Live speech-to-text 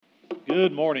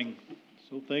Good morning.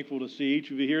 So thankful to see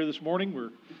each of you here this morning. We're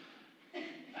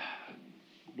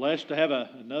blessed to have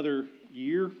another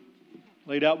year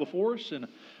laid out before us and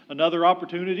another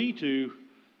opportunity to,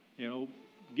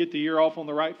 get the year off on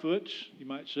the right foot, you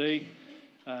might say,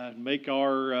 make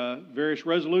our various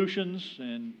resolutions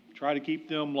and try to keep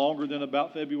them longer than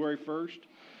about February 1st.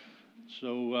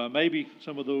 So maybe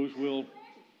some of those will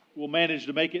manage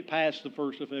to make it past the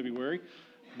 1st of February,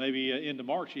 maybe into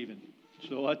March even.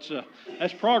 So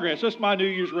that's progress. That's my New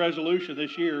Year's resolution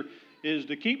this year, is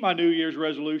to keep my New Year's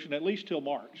resolution at least till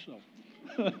March.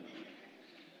 So,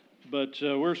 but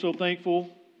we're so thankful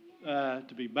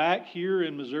to be back here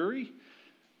in Missouri.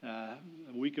 A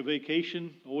week of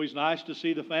vacation, always nice to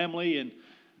see the family,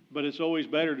 but it's always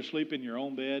better to sleep in your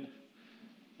own bed.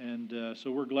 And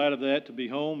so we're glad of that, to be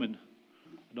home. And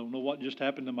I don't know what just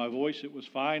happened to my voice. It was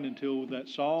fine until that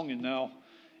song, and now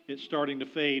it's starting to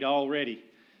fade already.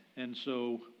 And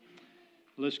so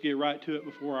let's get right to it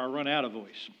before I run out of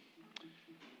voice.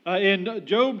 In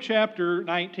Job chapter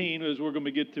 19, as we're going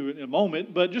to get to it in a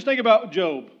moment, but just think about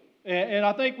Job. And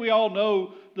I think we all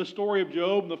know the story of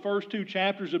Job, the first two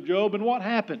chapters of Job, and what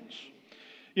happens.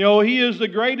 He is the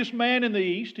greatest man in the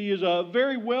East. He is a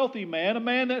very wealthy man, a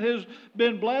man that has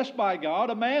been blessed by God,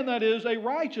 a man that is a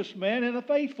righteous man and a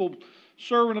faithful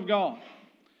servant of God.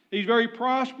 He's very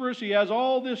prosperous. He has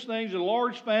all these things, a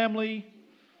large family.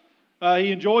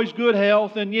 He enjoys good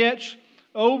health, and yet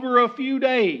over a few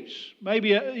days,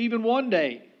 maybe even one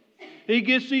day, he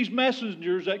gets these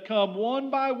messengers that come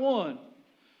one by one,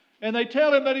 and they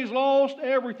tell him that he's lost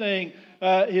everything,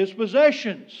 his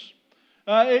possessions,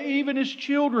 even his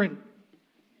children,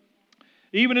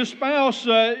 even his spouse,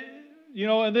 and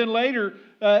then later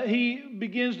he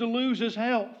begins to lose his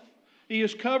health. He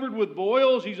is covered with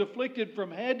boils. He's afflicted from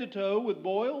head to toe with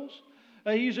boils.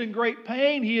 He's in great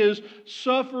pain. He is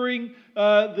suffering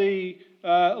the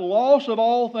loss of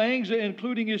all things,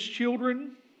 including his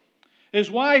children. His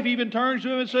wife even turns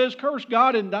to him and says, "Curse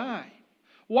God and die.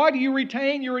 Why do you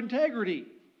retain your integrity?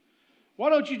 Why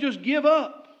don't you just give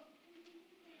up?"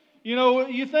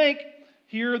 You think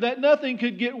here that nothing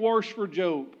could get worse for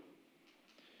Job.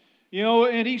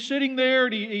 And he's sitting there,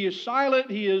 and he is silent,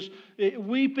 he is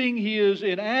weeping, he is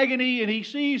in agony, and he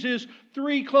sees his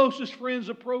three closest friends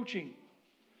approaching.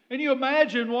 And you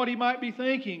imagine what he might be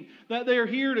thinking, that they are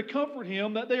here to comfort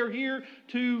him, that they are here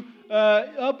to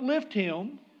uplift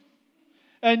him.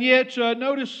 And yet,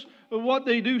 notice what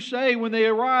they do say when they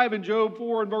arrive in Job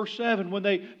 4 and verse 7, when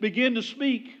they begin to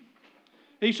speak.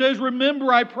 He says,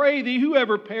 "Remember, I pray thee,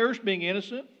 whoever perished being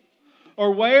innocent,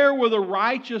 or where were the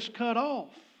righteous cut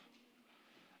off?"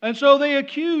 And so they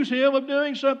accuse him of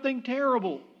doing something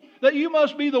terrible. That you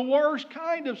must be the worst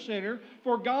kind of sinner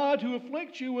for God to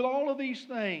afflict you with all of these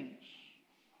things.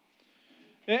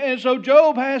 And so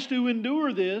Job has to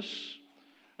endure this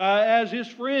as his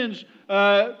friends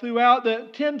throughout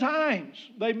 10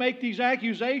 times they make these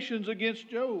accusations against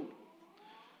Job.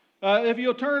 If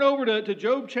you'll turn over to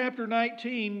Job chapter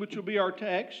 19, which will be our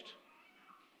text,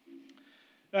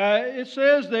 it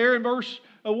says there in verse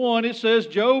 1, it says,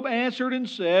 "Job answered and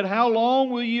said, How long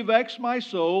will you vex my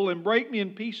soul and break me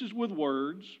in pieces with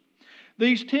words?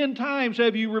 These 10 times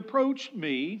have you reproached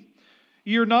me.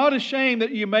 You're not ashamed that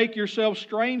you make yourself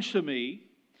strange to me.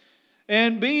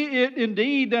 And be it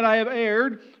indeed that I have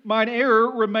erred, mine error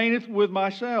remaineth with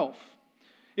myself.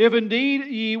 If indeed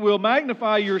ye will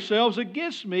magnify yourselves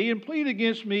against me and plead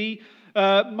against me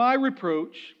my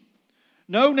reproach,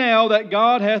 know now that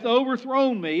God hath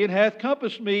overthrown me and hath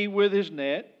compassed me with his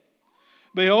net.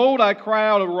 Behold, I cry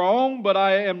out of wrong, but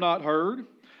I am not heard.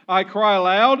 I cry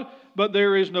aloud, but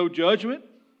there is no judgment.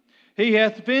 He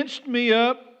hath fenced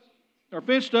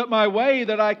up my way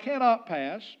that I cannot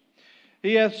pass.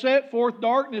 He hath set forth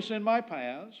darkness in my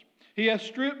paths. He hath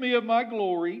stripped me of my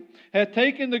glory, hath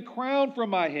taken the crown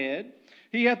from my head.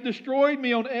 He hath destroyed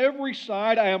me on every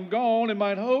side. I am gone, and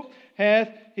mine hope hath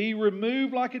he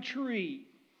removed like a tree.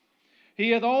 He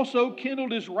hath also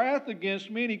kindled his wrath against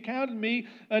me, and he counted me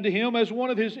unto him as one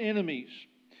of his enemies.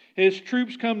 His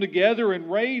troops come together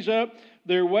and raise up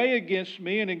their way against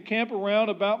me, and encamp around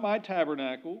about my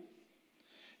tabernacle.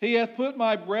 He hath put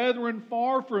my brethren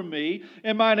far from me,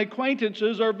 and mine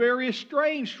acquaintances are very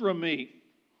estranged from me.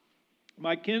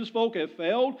 My kinsfolk have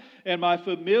failed, and my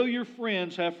familiar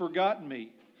friends have forgotten me.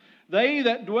 They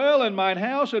that dwell in mine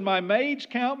house and my maids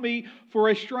count me for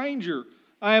a stranger.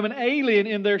 I am an alien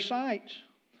in their sight.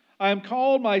 I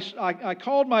called my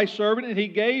servant, and he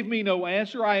gave me no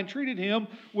answer. I entreated him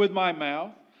with my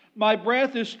mouth. My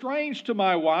breath is strange to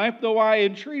my wife, though I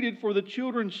entreated for the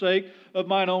children's sake of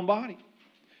mine own body.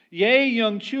 Yea,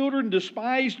 young children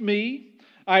despised me.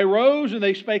 I rose, and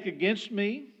they spake against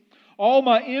me. All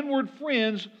my inward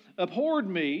friends abhorred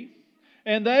me,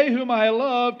 and they whom I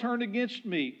loved turned against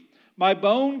me. My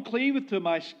bone cleaveth to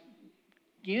my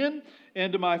skin,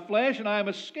 and to my flesh, and I am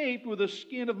escaped with the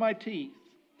skin of my teeth.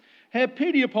 Have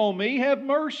pity upon me, have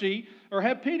mercy, or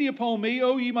have pity upon me,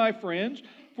 O ye my friends,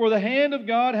 for the hand of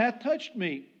God hath touched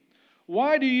me.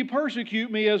 Why do ye persecute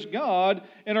me as God,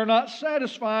 and are not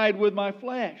satisfied with my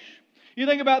flesh? You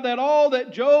think about that, all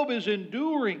that Job is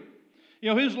enduring.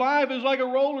 His life is like a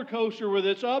roller coaster with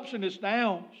its ups and its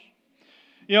downs.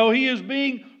 He is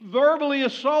being verbally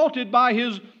assaulted by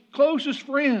his closest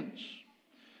friends.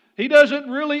 He doesn't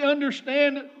really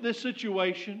understand this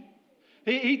situation.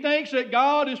 He thinks that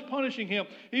God is punishing him.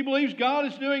 He believes God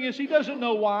is doing this. He doesn't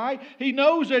know why. He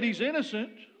knows that he's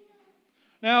innocent.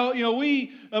 Now,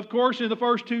 we, of course, in the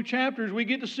first 2 chapters, we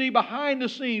get to see behind the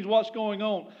scenes what's going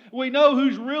on. We know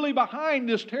who's really behind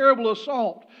this terrible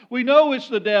assault. We know it's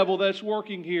the devil that's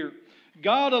working here.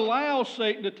 God allows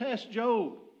Satan to test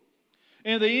Job.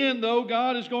 In the end, though,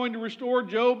 God is going to restore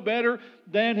Job better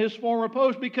than his former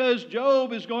post, because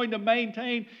Job is going to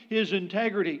maintain his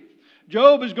integrity.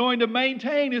 Job is going to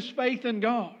maintain his faith in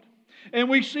God. And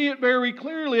we see it very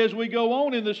clearly as we go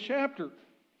on in this chapter.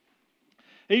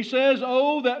 He says,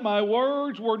 "Oh, that my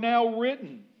words were now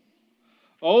written.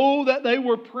 Oh, that they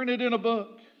were printed in a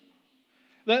book.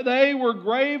 That they were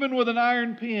graven with an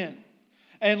iron pen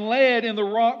and laid in the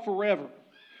rock forever.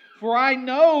 For I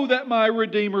know that my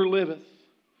Redeemer liveth,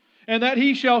 and that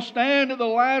he shall stand at the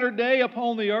latter day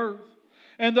upon the earth.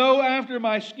 And though after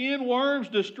my skin worms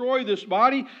destroy this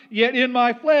body, yet in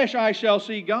my flesh I shall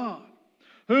see God,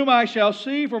 whom I shall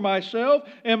see for myself,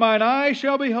 and mine eyes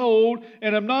shall behold,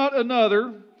 and am not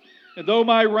another, and though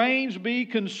my reins be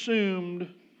consumed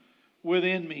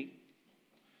within me."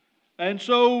 And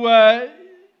so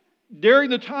during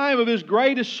the time of his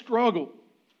greatest struggle,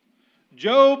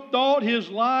 Job thought his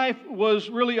life was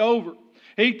really over.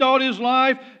 He thought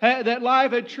that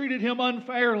life had treated him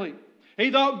unfairly. He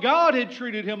thought God had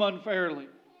treated him unfairly.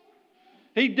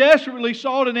 He desperately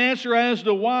sought an answer as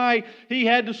to why he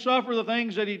had to suffer the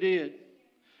things that he did.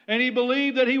 And he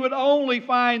believed that he would only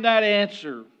find that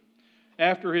answer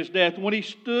after his death, when he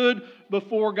stood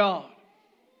before God.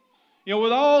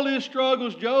 With all his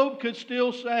struggles, Job could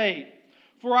still say,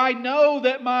 "For I know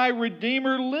that my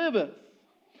Redeemer liveth."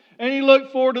 And he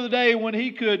looked forward to the day when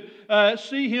he could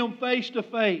see Him face to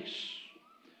face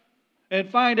and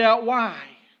find out why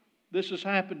this has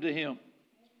happened to him.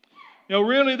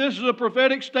 Really, this is a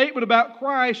prophetic statement about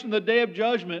Christ and the day of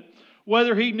judgment,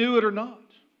 whether he knew it or not.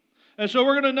 And so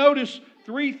we're going to notice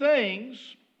 3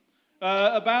 things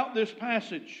about this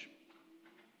passage.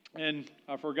 And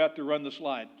I forgot to run the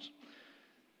slides.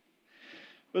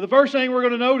 But the first thing we're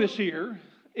going to notice here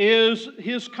is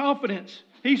his confidence.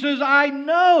 He says, "I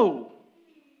know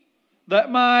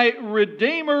that my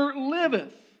Redeemer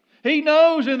liveth." He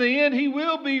knows in the end he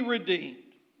will be redeemed.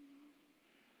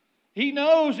 He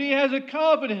knows he has a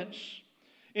confidence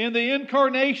in the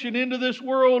incarnation into this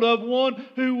world of one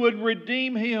who would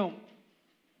redeem him.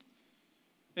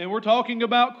 And we're talking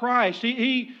about Christ.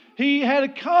 He had a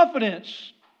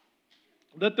confidence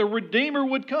that the Redeemer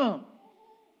would come.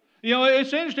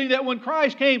 It's interesting that when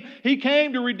Christ came, He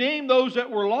came to redeem those that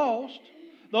were lost,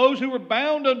 those who were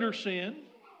bound under sin,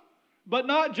 but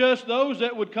not just those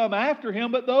that would come after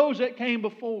Him, but those that came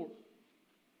before.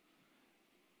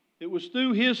 It was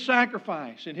through His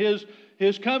sacrifice and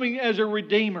His coming as a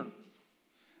Redeemer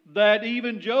that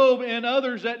even Job and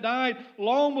others that died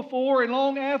long before and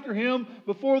long after him,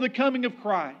 before the coming of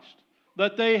Christ,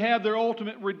 that they have their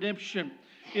ultimate redemption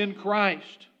in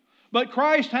Christ. But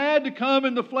Christ had to come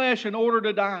in the flesh in order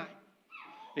to die.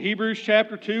 In Hebrews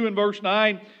chapter 2 and verse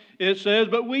 9, it says,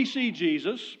 "But we see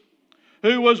Jesus,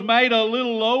 who was made a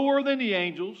little lower than the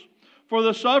angels, for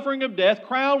the suffering of death,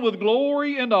 crowned with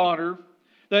glory and honor,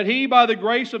 that He, by the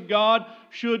grace of God,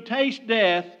 should taste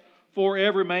death for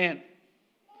every man."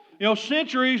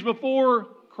 Centuries before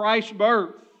Christ's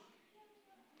birth,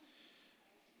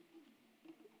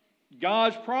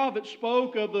 God's prophet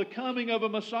spoke of the coming of a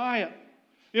Messiah.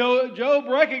 Job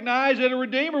recognized that a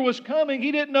Redeemer was coming.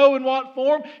 He didn't know in what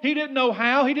form. He didn't know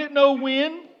how. He didn't know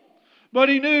when. But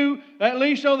he knew, at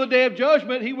least on the day of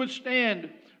judgment, he would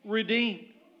stand redeemed.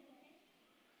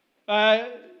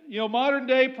 Modern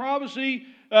day prophecy,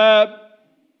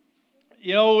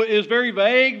 is very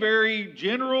vague, very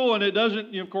general, and it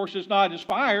doesn't, of course, it's not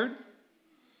inspired.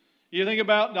 You think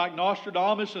about like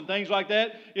Nostradamus and things like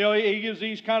that. He gives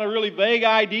these kind of really vague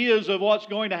ideas of what's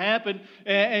going to happen,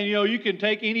 and you can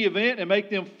take any event and make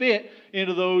them fit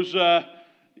into those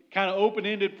kind of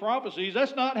open-ended prophecies.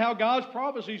 That's not how God's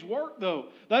prophecies work, though.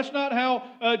 That's not how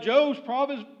Job's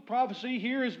prophecy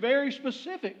here is very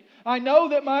specific. I know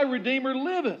that my Redeemer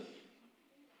liveth.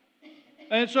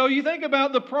 And so you think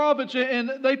about the prophets,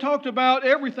 and they talked about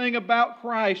everything about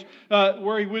Christ,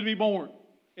 where He would be born.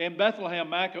 In Bethlehem,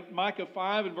 Micah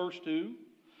 5 and verse 2.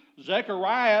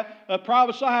 Zechariah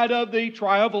prophesied of the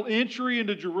triumphal entry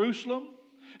into Jerusalem.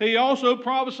 He also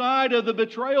prophesied of the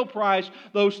betrayal price,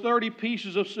 those 30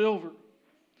 pieces of silver.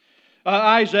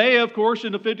 Isaiah, of course,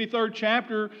 in the 53rd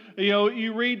chapter,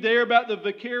 you read there about the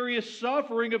vicarious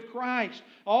suffering of Christ,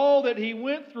 all that He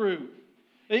went through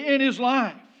in His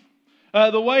life.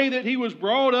 The way that He was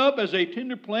brought up as a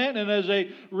tender plant and as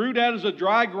a root out as a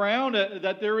dry ground,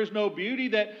 that there is no beauty,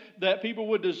 that people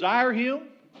would desire Him,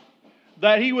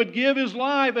 that He would give His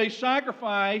life a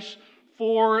sacrifice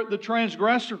for the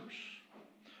transgressors.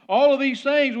 All of these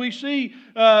things we see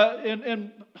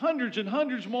in hundreds and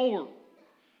hundreds more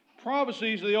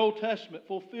prophecies of the Old Testament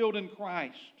fulfilled in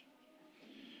Christ.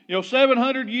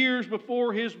 700 years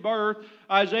before His birth,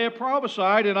 Isaiah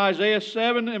prophesied in Isaiah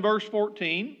 7 and verse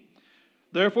 14,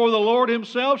 "Therefore the Lord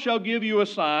Himself shall give you a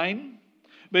sign.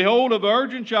 Behold, a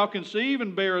virgin shall conceive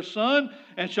and bear a son,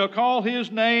 and shall call His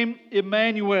name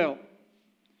Emmanuel."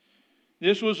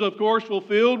 This was, of course,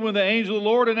 fulfilled when the angel of the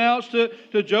Lord announced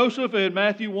to Joseph in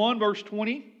Matthew 1, verse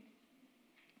 20.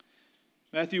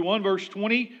 Matthew 1, verse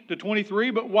 20 to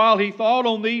 23. "But while he thought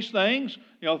on these things,"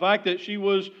 the fact that she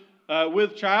was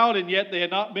with child and yet they had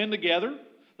not been together.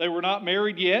 They were not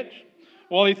married yet.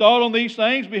 "While he thought on these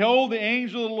things, behold, the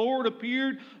angel of the Lord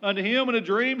appeared unto him in a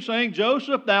dream, saying,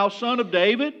 Joseph, thou son of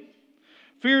David,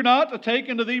 fear not to take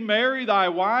unto thee Mary thy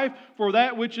wife, for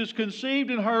that which is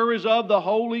conceived in her is of the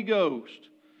Holy Ghost.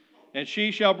 And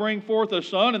she shall bring forth a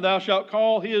son, and thou shalt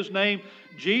call his name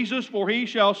Jesus, for he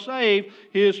shall save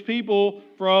his people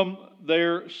from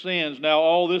their sins." Now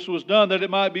all this was done that it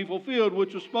might be fulfilled,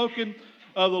 which was spoken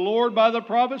of the Lord by the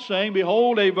prophet, saying,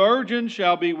 "Behold, a virgin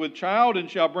shall be with child,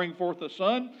 and shall bring forth a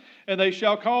son, and they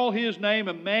shall call his name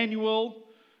Emmanuel,"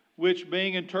 which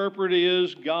being interpreted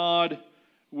is God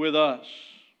with us.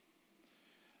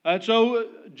 And so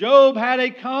Job had a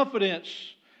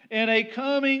confidence in a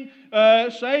coming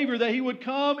Savior, that He would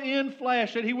come in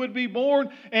flesh, that He would be born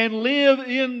and live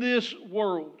in this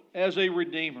world as a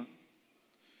Redeemer.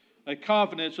 A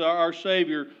confidence our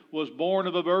Savior was born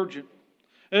of a virgin.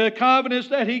 And a confidence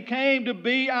that He came to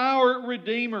be our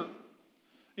Redeemer.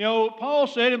 Paul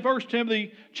said in 1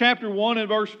 Timothy chapter 1 and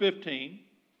verse 15,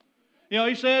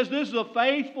 he says, "This is a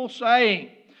faithful saying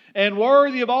and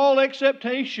worthy of all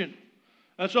acceptation."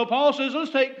 And so Paul says, let's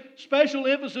take special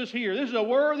emphasis here. This is a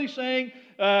worthy saying,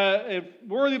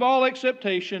 worthy of all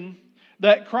acceptation,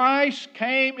 that Christ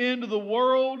came into the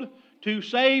world to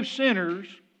save sinners,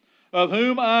 of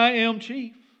whom I am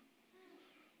chief.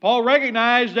 Paul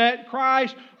recognized that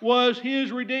Christ was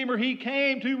his Redeemer. He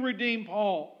came to redeem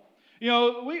Paul.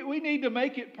 We need to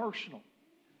make it personal.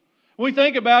 When we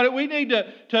think about it, we need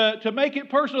to make it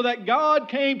personal that God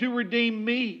came to redeem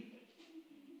me.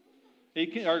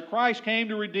 Christ came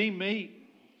to redeem me.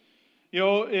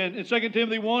 In 2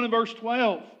 Timothy 1 and verse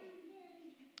 12,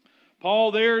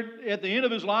 Paul there at the end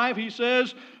of his life, he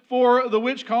says, "For the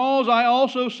which cause I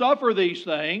also suffer these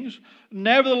things.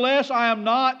 Nevertheless, I am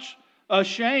not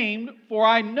ashamed, for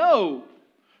I know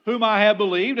whom I have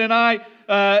believed, and I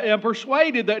am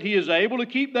persuaded that He is able to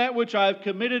keep that which I have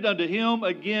committed unto Him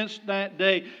against that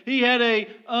day." He had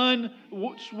an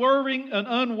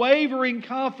unwavering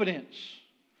confidence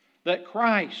that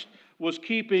Christ was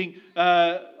keeping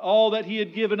all that He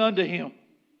had given unto him.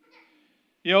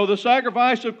 The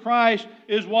sacrifice of Christ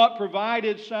is what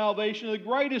provided salvation, the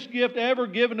greatest gift ever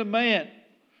given to man.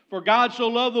 "For God so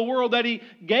loved the world that He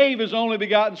gave His only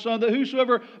begotten Son, that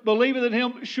whosoever believeth in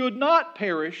Him should not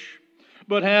perish,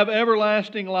 but have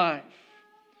everlasting life."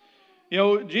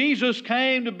 Jesus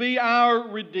came to be our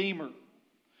Redeemer.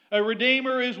 A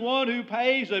Redeemer is one who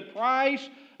pays a price.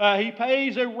 He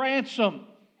pays a ransom.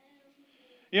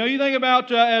 You think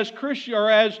about as Christians or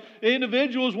as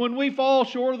individuals, when we fall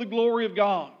short of the glory of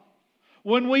God,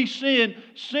 when we sin,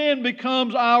 sin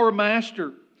becomes our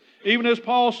master. Even as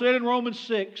Paul said in Romans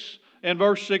 6 and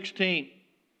verse 16.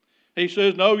 He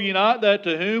says, "Know ye not that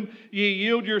to whom ye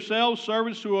yield yourselves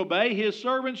servants to obey, His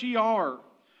servants ye are,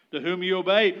 to whom ye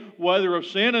obey, whether of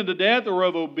sin unto death or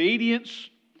of obedience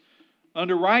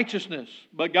unto righteousness.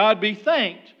 But God be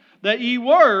thanked that ye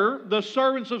were the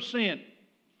servants of sin.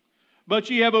 But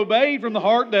ye have obeyed from the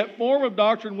heart that form of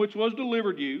doctrine which was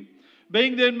delivered you.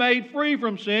 Being then made free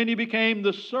from sin, ye became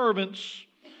the servants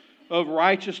of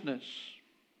righteousness."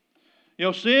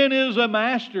 Sin is a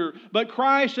master, but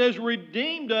Christ has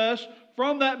redeemed us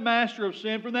from that master of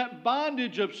sin, from that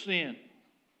bondage of sin,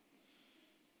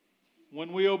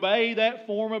 when we obey that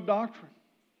form of doctrine.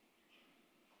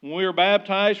 When we are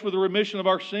baptized for the remission of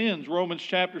our sins, Romans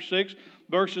chapter 6,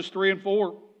 verses 3 and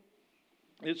 4.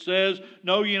 It says,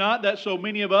 "Know ye not that so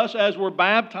many of us as were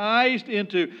baptized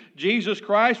into Jesus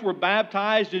Christ were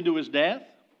baptized into His death?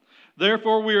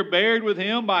 Therefore we are buried with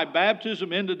Him by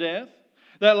baptism into death,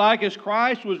 that like as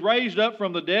Christ was raised up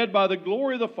from the dead by the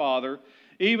glory of the Father,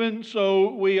 even so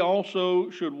we also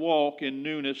should walk in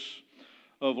newness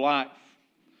of life."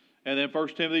 And then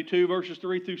 1 Timothy 2, verses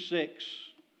 3 through 6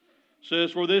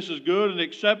 says, "For this is good and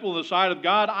acceptable in the sight of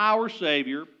God our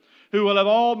Savior, who will have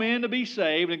all men to be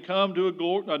saved and come to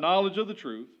a knowledge of the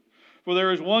truth. For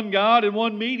there is one God and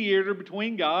one mediator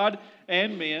between God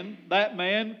and men, that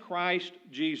man Christ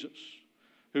Jesus,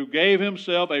 who gave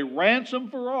Himself a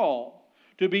ransom for all,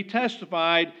 to be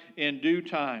testified in due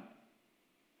time."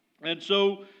 And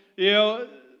so, it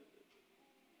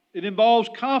involves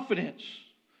confidence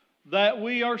that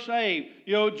we are saved.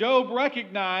 Job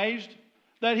recognized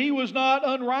that he was not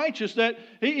unrighteous, that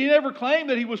he never claimed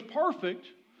that he was perfect,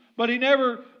 but he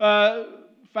never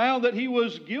found that he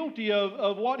was guilty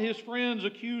of what his friends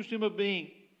accused him of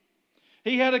being.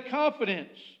 He had a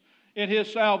confidence in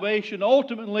his salvation,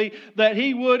 ultimately, that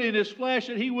he would, in his flesh,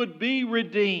 that he would be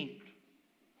redeemed.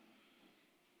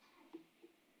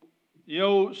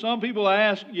 Some people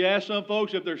ask some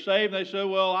folks if they're saved, and they say,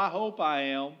 "Well, I hope I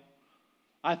am.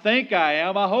 I think I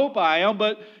am. I hope I am."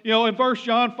 But, in 1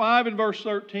 John 5 and verse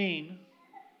 13,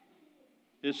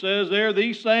 it says there,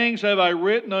 "These things have I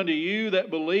written unto you that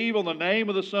believe on the name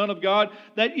of the Son of God,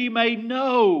 that ye may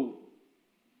know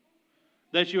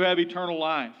that you have eternal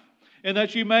life, and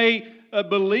that you may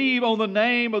believe on the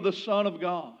name of the Son of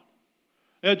God."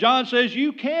 Now, John says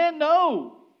you can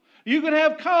know. You can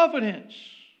have confidence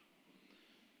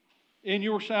in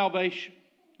your salvation.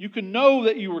 You can know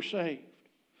that you are saved.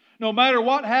 No matter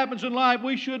what happens in life,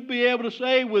 we should be able to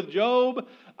say with Job,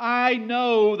 "I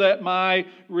know that my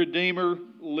Redeemer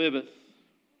liveth."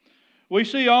 We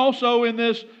see also in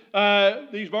these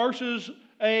verses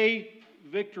a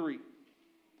victory.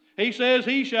 He says,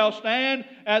 "He shall stand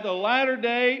at the latter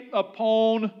day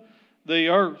upon the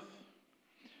earth."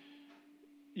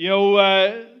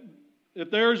 If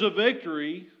there's a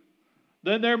victory,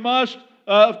 then there must,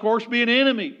 of course, be an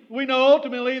enemy. We know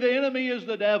ultimately the enemy is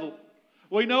the devil.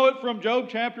 We know it from Job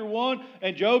chapter 1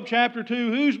 and Job chapter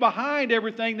 2. Who's behind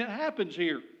everything that happens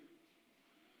here?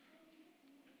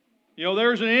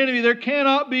 There's an enemy. There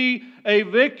cannot be a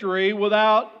victory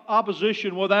without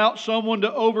opposition, without someone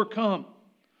to overcome.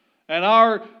 And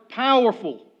our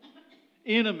powerful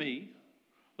enemy,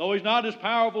 though he's not as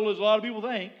powerful as a lot of people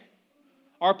think,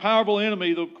 our powerful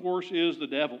enemy, of course, is the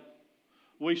devil.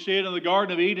 We see it in the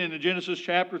Garden of Eden in Genesis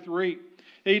chapter 3.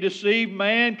 He deceived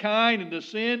mankind into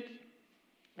sin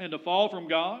and to fall from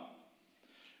God.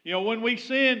 When we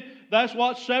sin, that's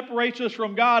what separates us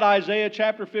from God. Isaiah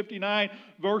chapter 59,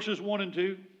 verses 1 and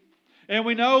 2. And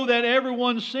we know that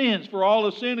everyone sins, for all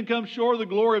have sinned and come short of the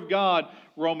glory of God.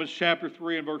 Romans chapter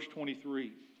 3 and verse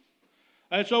 23.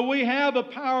 And so we have a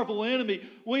powerful enemy.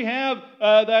 We have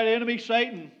that enemy,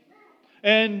 Satan.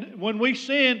 And when we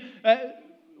sin,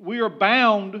 we are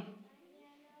bound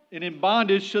and in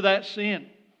bondage to that sin.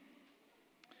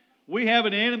 We have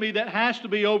an enemy that has to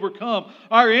be overcome.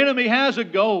 Our enemy has a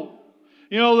goal.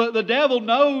 The devil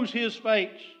knows his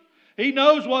fate. He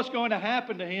knows what's going to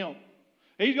happen to him.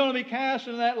 He's going to be cast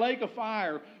into that lake of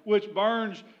fire which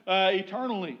burns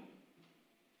eternally.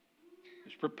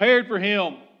 It's prepared for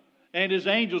him and his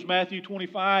angels, Matthew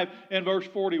 25 and verse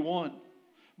 41.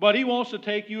 But he wants to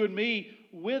take you and me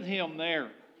with him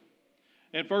there.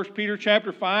 In 1 Peter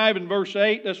chapter 5 and verse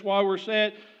 8, that's why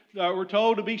we're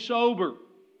told to be sober.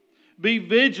 Be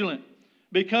vigilant,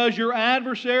 because your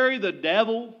adversary, the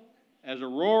devil, as a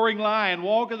roaring lion,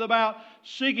 walketh about,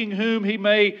 seeking whom he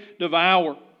may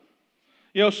devour.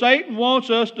 Satan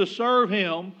wants us to serve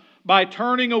him by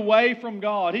turning away from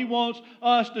God. He wants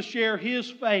us to share his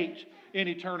fate in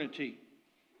eternity.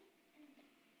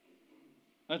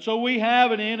 And so we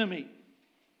have an enemy.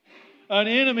 An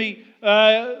enemy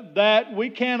that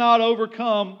we cannot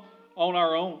overcome on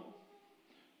our own.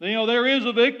 There is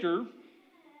a victor.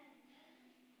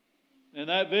 And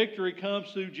that victory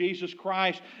comes through Jesus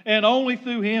Christ, and only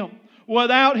through Him.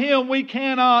 Without Him, we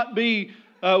cannot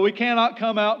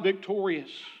come out victorious.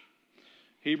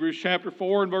 Hebrews chapter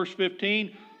 4 and verse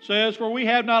 15 says, "For we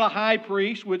have not a high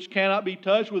priest which cannot be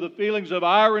touched with the feelings of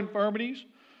our infirmities,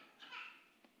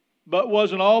 but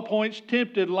was in all points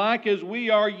tempted like as we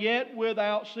are, yet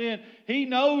without sin." He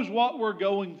knows what we're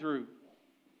going through.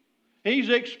 He's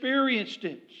experienced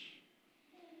it.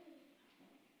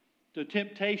 to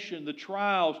temptation, the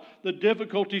trials, the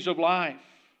difficulties of life.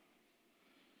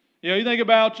 You think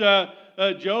about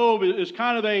Job is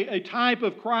kind of a type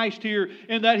of Christ here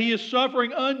in that he is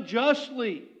suffering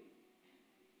unjustly.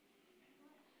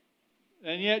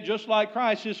 And yet, just like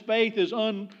Christ, his faith is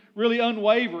really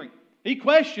unwavering. He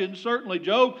questions, certainly.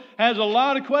 Job has a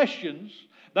lot of questions.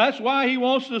 That's why he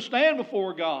wants to stand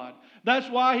before God. That's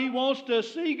why he wants to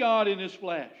see God in his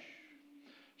flesh,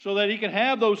 so that he can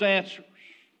have those answers.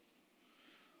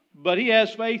 But he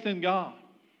has faith in God.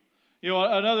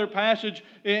 Another passage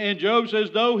in Job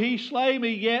says, though he slay me,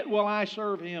 yet will I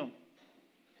serve him.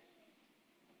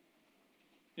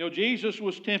 Jesus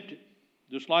was tempted,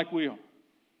 just like we are.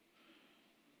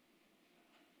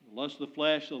 The lust of the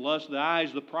flesh, the lust of the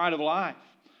eyes, the pride of life.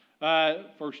 1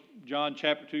 John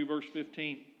chapter 2, verse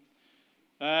 15.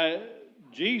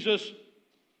 Jesus,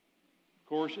 of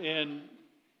course, in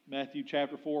Matthew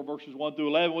chapter 4, verses 1 through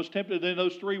 11, was tempted in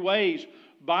those three ways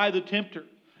by the tempter.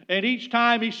 And each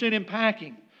time he sent him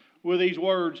packing with these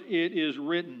words, it is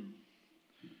written.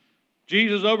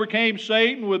 Jesus overcame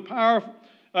Satan with the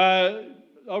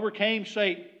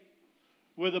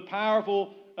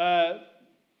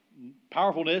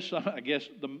powerfulness, I guess,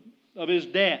 of his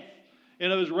death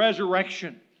and of his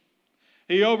resurrection.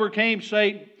 He overcame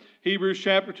Satan. Hebrews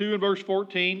chapter 2 and verse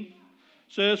 14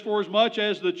 says, for as much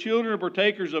as the children are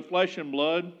partakers of flesh and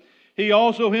blood, he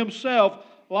also himself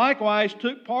likewise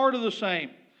took part of the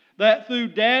same, that through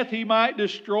death he might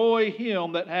destroy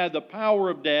him that had the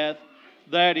power of death,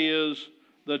 that is,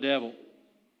 the devil.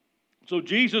 So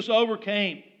Jesus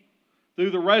overcame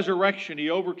through the resurrection. He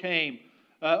overcame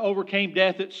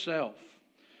death itself.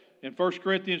 In 1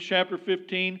 Corinthians chapter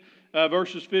 15,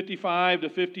 verses 55 to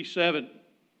 57.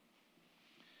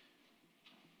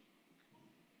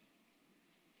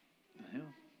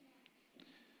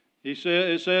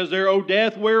 It says there, O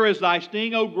death, where is thy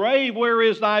sting? O grave, where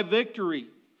is thy victory?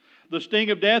 The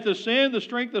sting of death is sin, the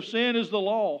strength of sin is the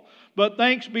law. But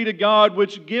thanks be to God,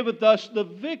 which giveth us the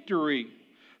victory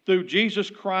through Jesus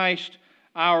Christ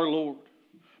our Lord.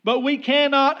 But we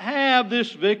cannot have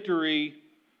this victory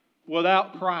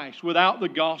without Christ, without the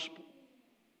gospel.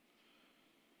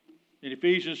 In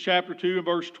Ephesians chapter 2 and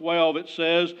verse 12 it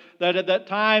says that at that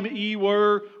time ye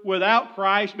were without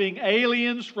Christ, being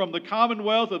aliens from the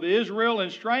commonwealth of Israel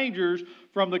and strangers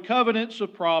from the covenants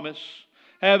of promise,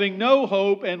 having no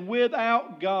hope and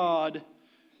without God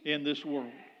in this world.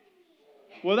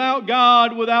 Without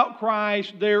God, without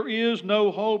Christ, there is no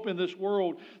hope in this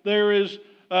world. There is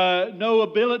no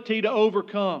ability to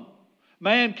overcome.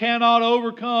 Man cannot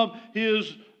overcome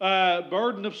his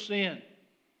burden of sin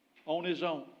on his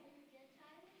own.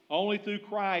 Only through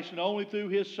Christ and only through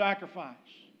his sacrifice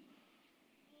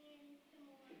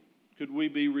could we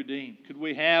be redeemed. Could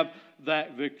we have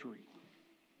that victory?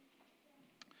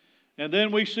 And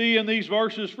then we see in these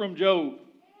verses from Job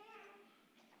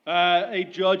a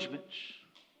judgment.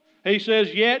 He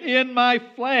says, yet in my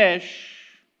flesh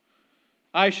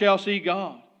I shall see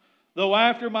God. Though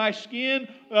after my skin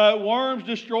worms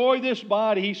destroy this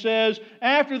body, he says,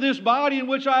 after this body in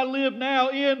which I live now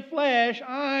in flesh,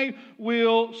 I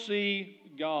will see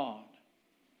God.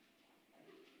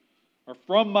 Or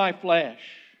from my flesh,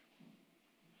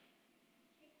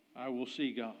 I will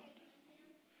see God.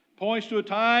 Points to a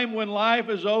time when life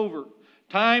is over.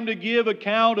 Time to give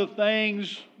account of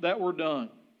things that were done.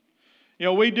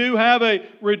 We do have a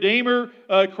Redeemer,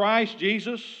 Christ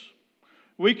Jesus.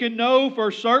 We can know for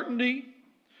certainty.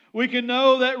 We can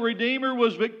know that Redeemer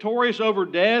was victorious over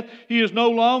death. He is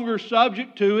no longer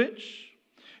subject to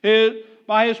it.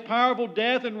 By His powerful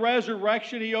death and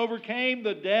resurrection, He overcame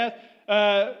the death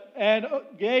and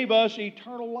gave us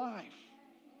eternal life.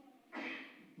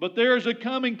 But there is a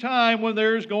coming time when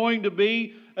there is going to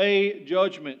be a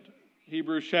judgment.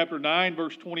 Hebrews chapter 9,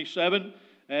 verse 27,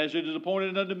 as it is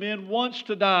appointed unto men once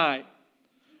to die,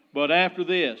 but after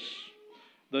this,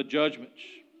 the judgments.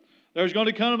 There's going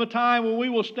to come a time when we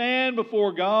will stand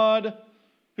before God,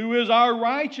 who is our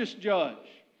righteous judge.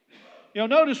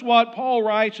 Notice what Paul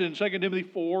writes in 2 Timothy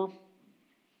 4,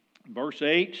 verse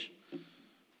 8,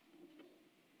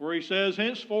 where he says,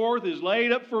 henceforth is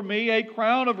laid up for me a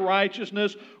crown of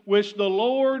righteousness, which the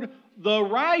Lord, the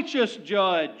righteous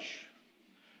judge,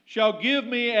 shall give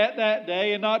me at that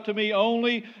day, and not to me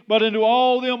only, but unto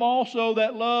all them also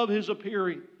that love His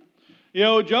appearing.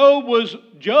 Job was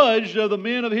judged of the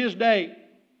men of his day.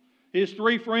 His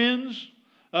three friends.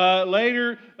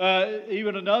 Later,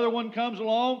 even another one comes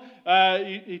along.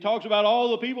 He talks about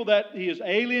all the people that he is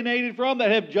alienated from, that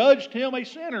have judged him a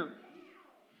sinner,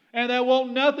 and that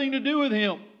want nothing to do with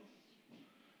him.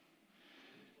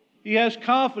 He has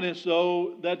confidence,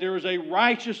 though, that there is a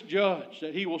righteous judge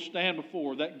that he will stand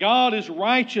before, that God is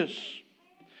righteous,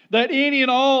 that any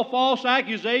and all false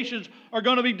accusations are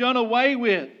going to be done away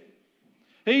with.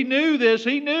 He knew this.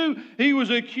 He knew he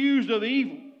was accused of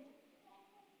evil.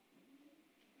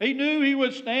 He knew he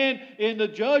would stand in the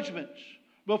judgments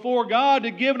before God to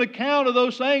give an account of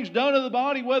those things done to the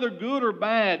body, whether good or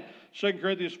bad. 2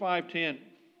 Corinthians 5:10.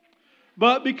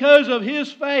 But because of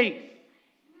his faith,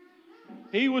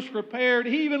 he was prepared.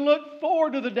 He even looked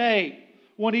forward to the day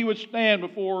when he would stand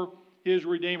before his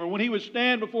Redeemer, when he would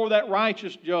stand before that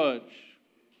righteous judge.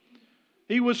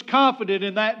 He was confident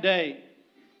in that day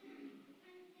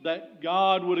that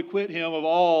God would acquit him of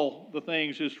all the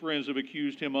things his friends have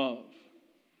accused him of.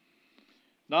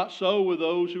 Not so with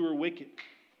those who are wicked.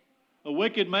 A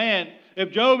wicked man,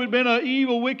 if Job had been an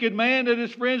evil, wicked man that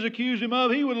his friends accused him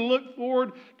of, he would have looked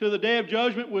forward to the day of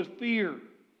judgment with fear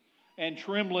and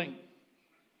trembling.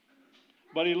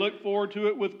 But he looked forward to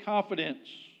it with confidence.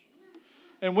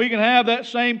 And we can have that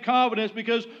same confidence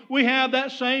because we have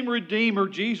that same Redeemer,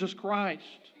 Jesus Christ.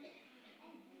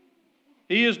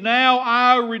 He is now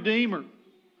our Redeemer.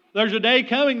 There's a day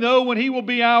coming, though, when He will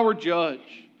be our judge.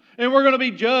 And we're going to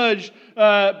be judged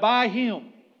by Him,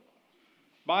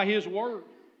 by His Word.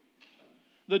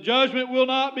 The judgment will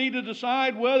not be to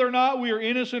decide whether or not we are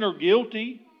innocent or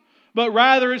guilty, but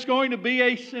rather it's going to be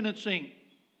a sentencing.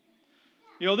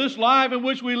 You know, this life in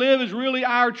which we live is really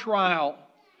our trial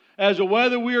as to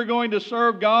whether we are going to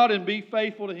serve God and be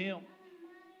faithful to Him.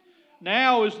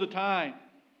 Now is the time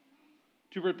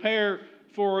to prepare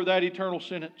for that eternal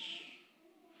sentence.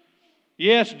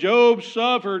 Yes, Job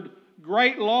suffered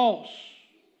great loss.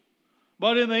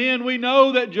 But in the end, we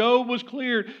know that Job was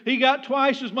cleared. He got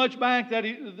twice as much back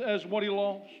as what he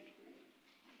lost.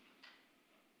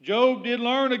 Job did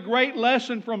learn a great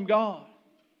lesson from God.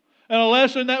 And a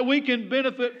lesson that we can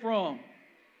benefit from.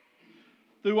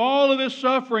 Through all of his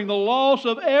suffering, the loss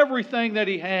of everything that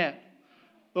he had.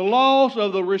 The loss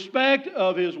of the respect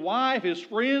of his wife, his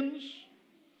friends.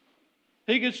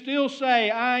 He could still say,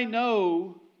 I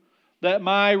know that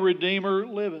my Redeemer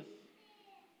liveth.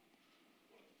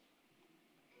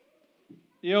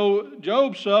 You know,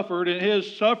 Job suffered, and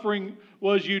his suffering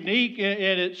was unique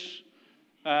in its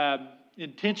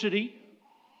intensity.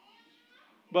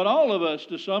 But all of us,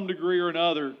 to some degree or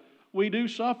another, we do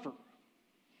suffer.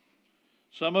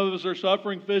 Some of us are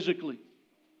suffering physically.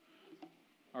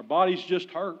 Our bodies just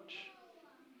hurt.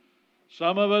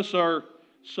 Some of us are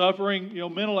suffering,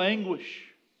 mental anguish.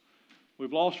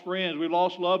 We've lost friends. We've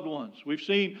lost loved ones. We've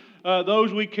seen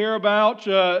those we care about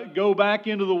go back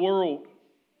into the world.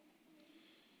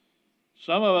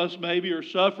 Some of us maybe are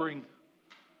suffering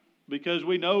because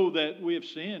we know that we have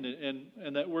sinned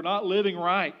and that we're not living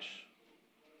right.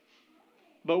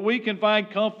 But we can find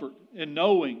comfort in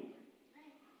knowing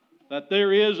that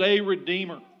there is a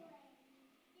Redeemer.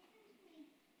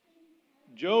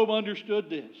 Job understood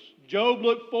this. Job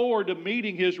looked forward to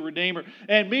meeting his Redeemer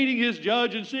and meeting his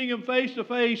judge and seeing him face to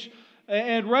face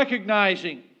and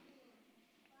recognizing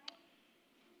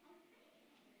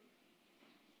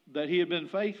that he had been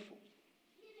faithful.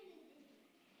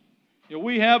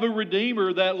 We have a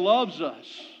Redeemer that loves us.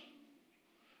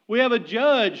 We have a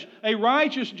judge, a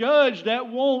righteous judge that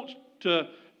wants to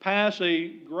pass a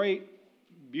great,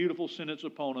 beautiful sentence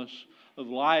upon us of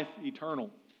life eternal.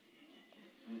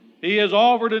 He has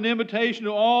offered an invitation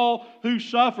to all who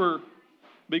suffer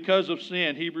because of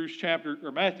sin.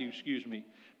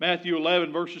 Matthew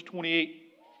 11, verses 28.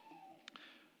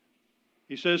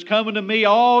 He says, Come unto me,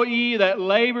 all ye that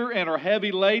labor and are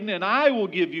heavy laden, and I will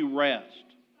give you rest.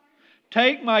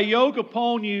 Take my yoke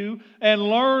upon you and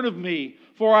learn of me,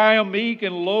 for I am meek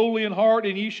and lowly in heart,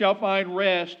 and ye shall find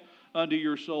rest unto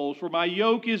your souls. For my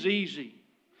yoke is easy,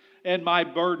 and my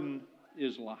burden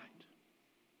is light.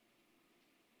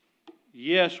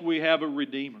 Yes, we have a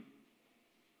Redeemer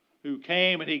who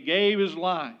came and He gave His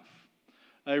life,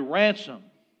 a ransom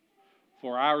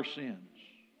for our sins,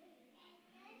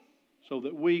 so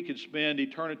that we could spend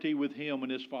eternity with Him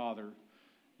and His Father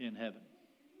in heaven.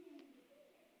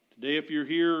 Today, if you're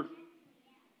here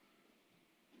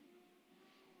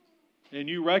and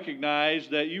you recognize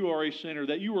that you are a sinner,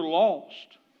 that you are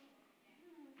lost,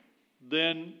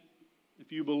 then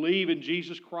if you believe in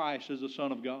Jesus Christ as the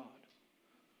Son of God,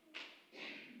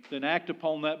 then act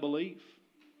upon that belief.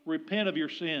 Repent of your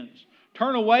sins.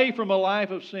 Turn away from a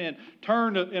life of sin.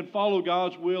 Turn and follow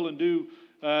God's will and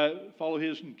follow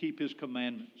His and keep His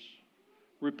commandments.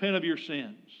 Repent of your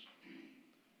sins.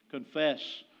 Confess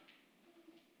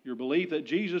your belief that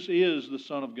Jesus is the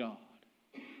Son of God.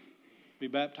 Be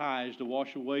baptized to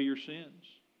wash away your sins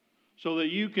so that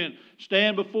you can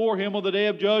stand before Him on the day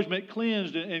of judgment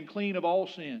cleansed and clean of all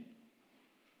sin.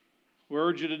 We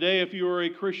urge you today, if you are a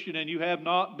Christian and you have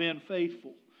not been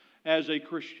faithful as a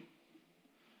Christian.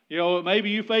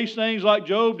 Maybe you face things like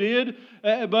Job did,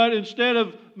 but instead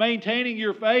of maintaining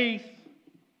your faith,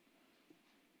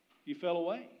 you fell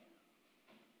away.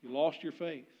 You lost your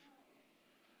faith.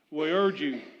 We urge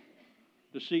you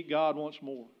to seek God once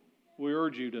more. We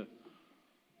urge you to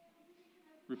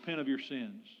repent of your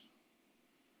sins,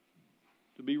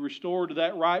 to be restored to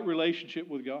that right relationship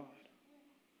with God.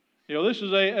 This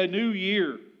is a new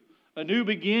year, a new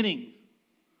beginning.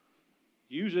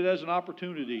 Use it as an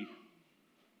opportunity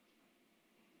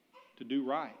to do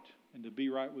right and to be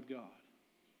right with God.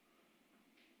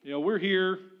 We're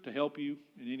here to help you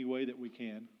in any way that we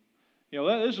can.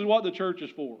 This is what the church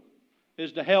is for,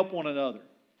 is to help one another.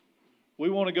 We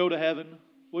want to go to heaven.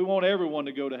 We want everyone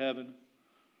to go to heaven.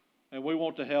 And we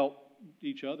want to help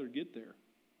each other get there.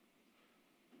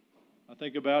 I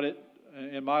think about it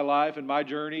in my life and my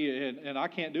journey, and I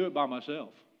can't do it by myself.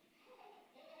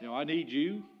 I need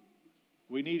you.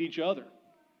 We need each other.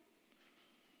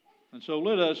 And so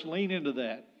let us lean into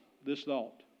this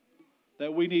thought,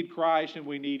 that we need Christ and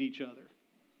we need each other.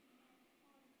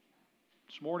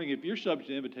 This morning, if you're subject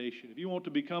to invitation, if you want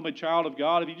to become a child of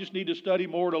God, if you just need to study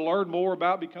more, to learn more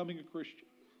about becoming a Christian,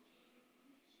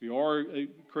 if you are a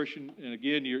Christian, and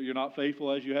again, you're not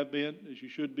faithful as you have been, as you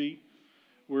should be,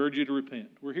 we urge you to repent.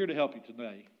 We're here to help you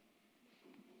today.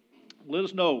 Let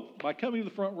us know by coming to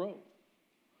the front row,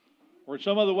 or in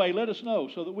some other way, let us know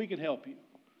so that we can help you.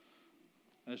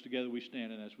 As together we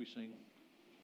stand and as we sing.